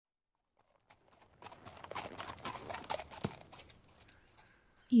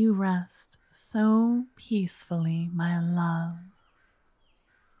You rest so peacefully, my love.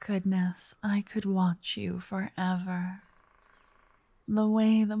 Goodness, I could watch you forever. The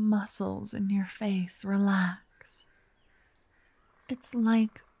way the muscles in your face relax. It's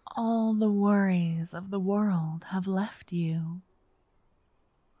like all the worries of the world have left you.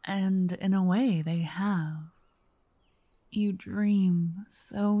 And in a way they have. You dream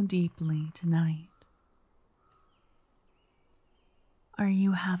so deeply tonight. Are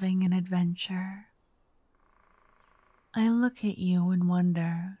you having an adventure? I look at you and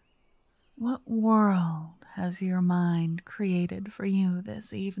wonder, what world has your mind created for you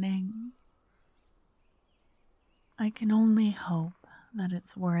this evening? I can only hope that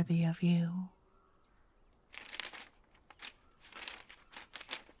it's worthy of you.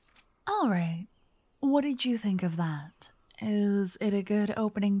 All right, what did you think of that? Is it a good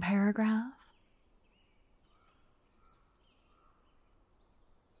opening paragraph?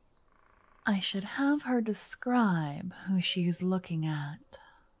 I should have her describe who she's looking at.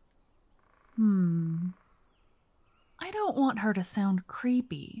 I don't want her to sound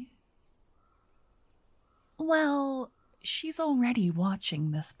creepy. Well, she's already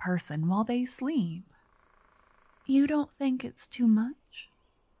watching this person while they sleep. You don't think it's too much?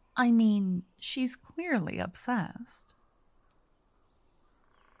 I mean, she's clearly obsessed.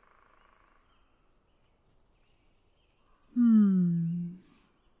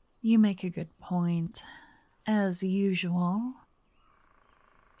 You make a good point. As usual.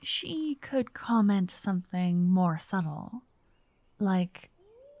 She could comment something more subtle, like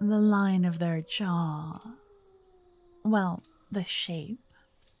the line of their jaw. Well, the shape.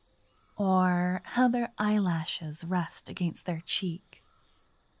 Or how their eyelashes rest against their cheek.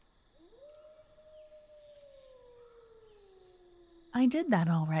 I did that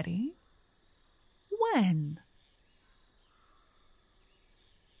already. When?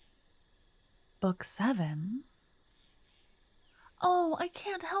 Book 7? Oh, I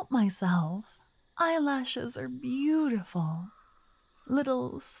can't help myself. Eyelashes are beautiful.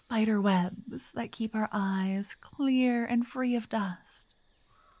 Little spider webs that keep our eyes clear and free of dust.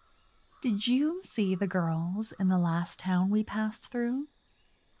 Did you see the girls in the last town we passed through?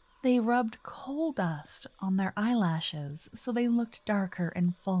 They rubbed coal dust on their eyelashes so they looked darker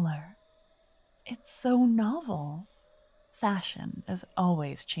and fuller. It's so novel. Fashion is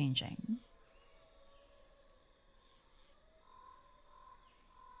always changing.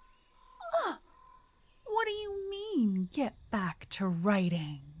 What do you mean, get back to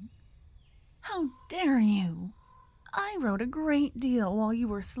writing? How dare you? I wrote a great deal while you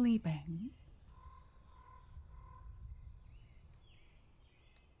were sleeping.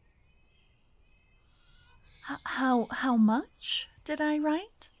 How much did I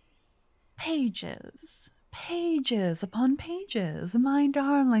write? Pages. Pages upon pages, my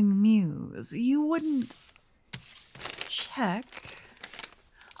darling muse. You wouldn't... Check.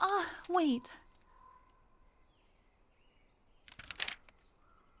 Wait.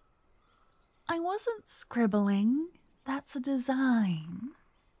 I wasn't scribbling. That's a design.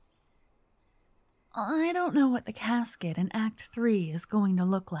 I don't know what the casket in Act 3 is going to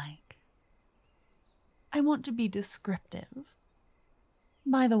look like. I want to be descriptive.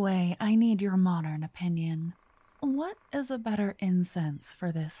 By the way, I need your modern opinion. What is a better incense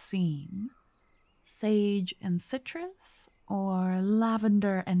for this scene? Sage and citrus, or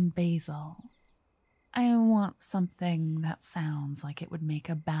lavender and basil? I want something that sounds like it would make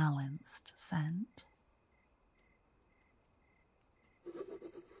a balanced scent.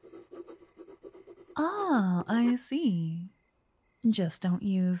 I see. Just don't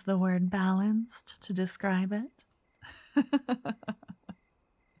use the word balanced to describe it.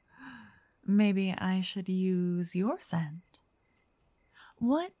 Maybe I should use your scent.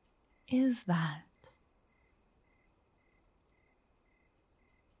 What is that?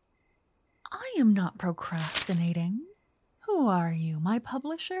 I am not procrastinating. Who are you, my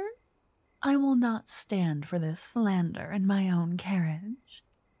publisher? I will not stand for this slander in my own carriage.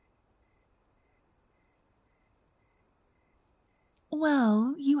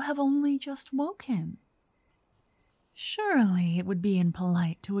 Well, you have only just woken. Surely it would be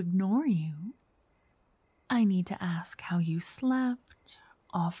impolite to ignore you. I need to ask how you slept,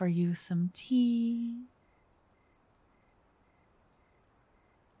 offer you some tea.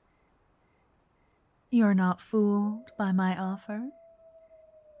 You're not fooled by my offer?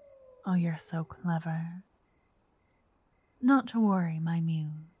 Oh, you're so clever. Not to worry, my muse.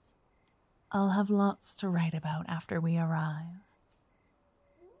 I'll have lots to write about after we arrive.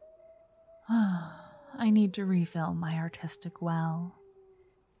 I need to refill my artistic well.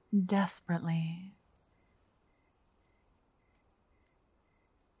 Desperately.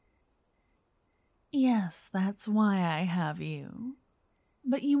 Yes, that's why I have you.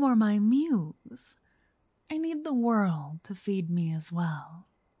 But you are my muse. I need the world to feed me as well.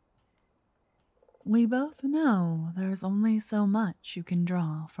 We both know there's only so much you can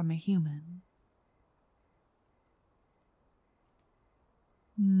draw from a human.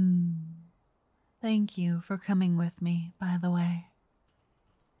 Thank you for coming with me, by the way.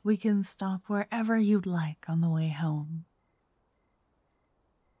 We can stop wherever you'd like on the way home.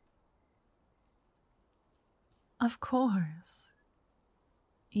 Of course.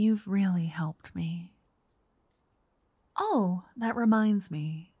 You've really helped me. Oh, that reminds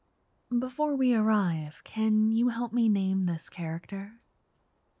me. Before we arrive, can you help me name this character?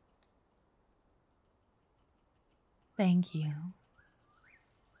 Thank you.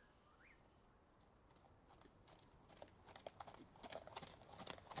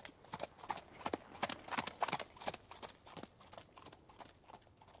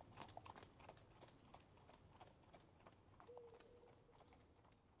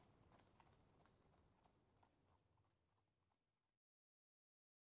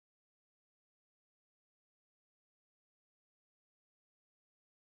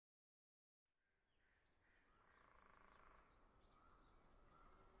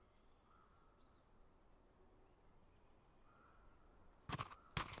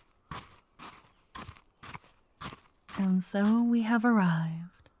 And so we have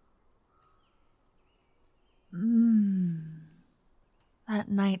arrived. That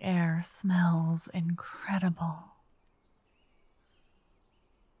night air smells incredible.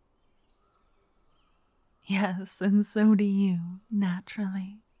 Yes, and so do you,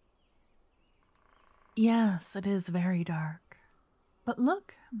 naturally. Yes, it is very dark. But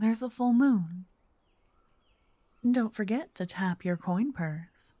look, there's a full moon. Don't forget to tap your coin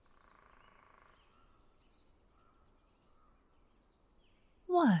purse.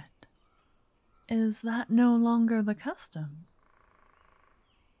 What? Is that no longer the custom?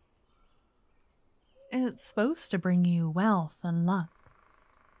 It's supposed to bring you wealth and luck.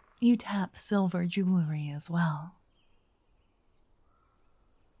 You tap silver jewelry as well.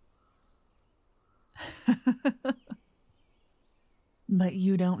 But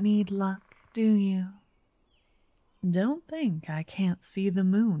you don't need luck, do you? Don't think I can't see the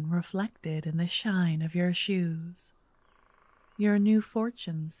moon reflected in the shine of your shoes. Your new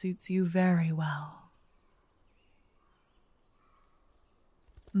fortune suits you very well.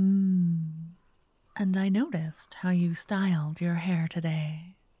 And I noticed how you styled your hair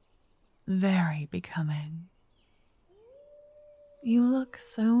today. Very becoming. You look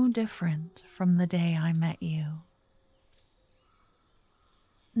so different from the day I met you.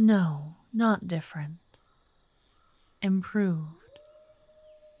 No, not different. Improved.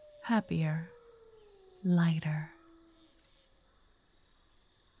 Happier. Lighter.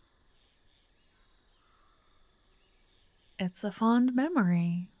 It's a fond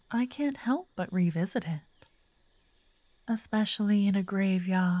memory. I can't help but revisit it. Especially in a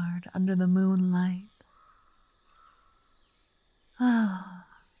graveyard under the moonlight. Ah,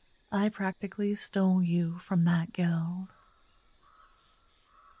 I practically stole you from that guild.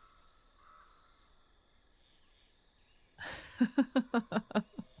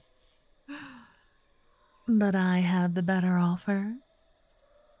 But I had the better offer.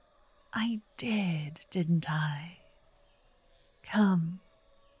 I did, didn't I? Come,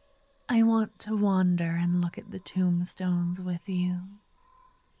 I want to wander and look at the tombstones with you.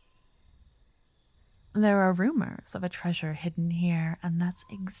 There are rumors of a treasure hidden here, and that's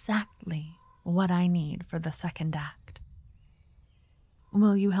exactly what I need for the second act.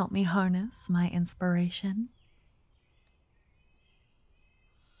 Will you help me harness my inspiration?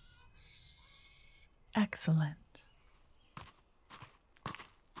 Excellent.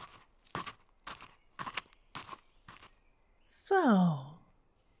 So,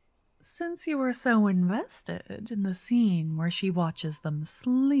 since you were so invested in the scene where she watches them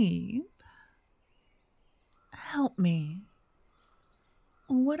sleep, help me.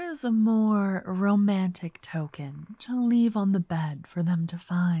 What is a more romantic token to leave on the bed for them to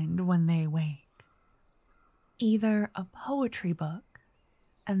find when they wake? Either a poetry book,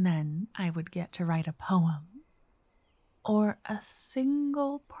 and then I would get to write a poem, or a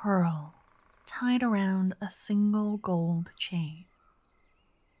single pearl tied around a single gold chain.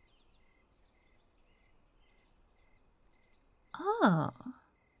 Ah,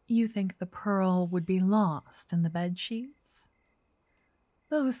 you think the pearl would be lost in the bed sheets?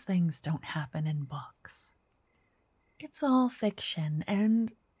 Those things don't happen in books. It's all fiction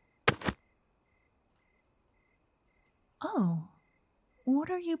and... Oh, what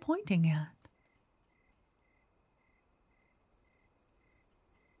are you pointing at?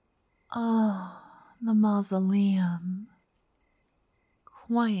 Oh, The mausoleum.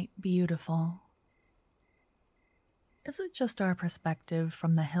 Quite beautiful. Is it just our perspective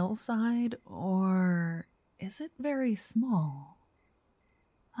from the hillside, or is it very small?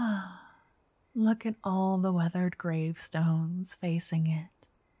 Ah, look at all the weathered gravestones facing it,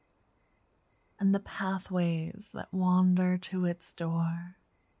 and the pathways that wander to its door.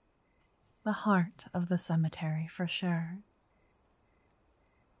 The heart of the cemetery, for sure.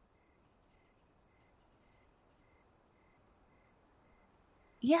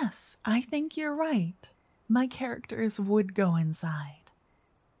 Yes, I think you're right. My characters would go inside.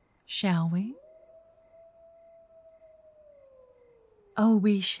 Shall we? Oh,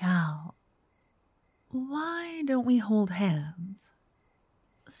 we shall. Why don't we hold hands,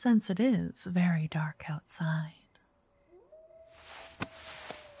 since it is very dark outside?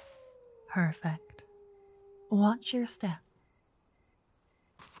 Perfect. Watch your step.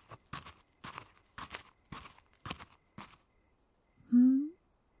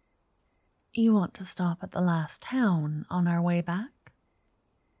 You want to stop at the last town on our way back?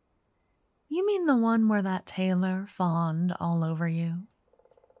 You mean the one where that tailor fawned all over you?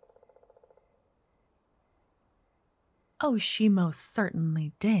 Oh, she most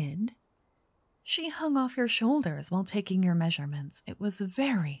certainly did. She hung off your shoulders while taking your measurements. It was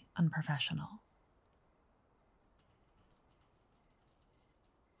very unprofessional.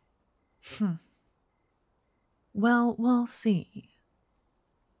 Well, we'll see.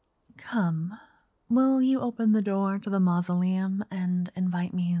 Come, will you open the door to the mausoleum and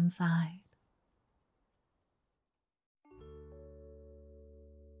invite me inside?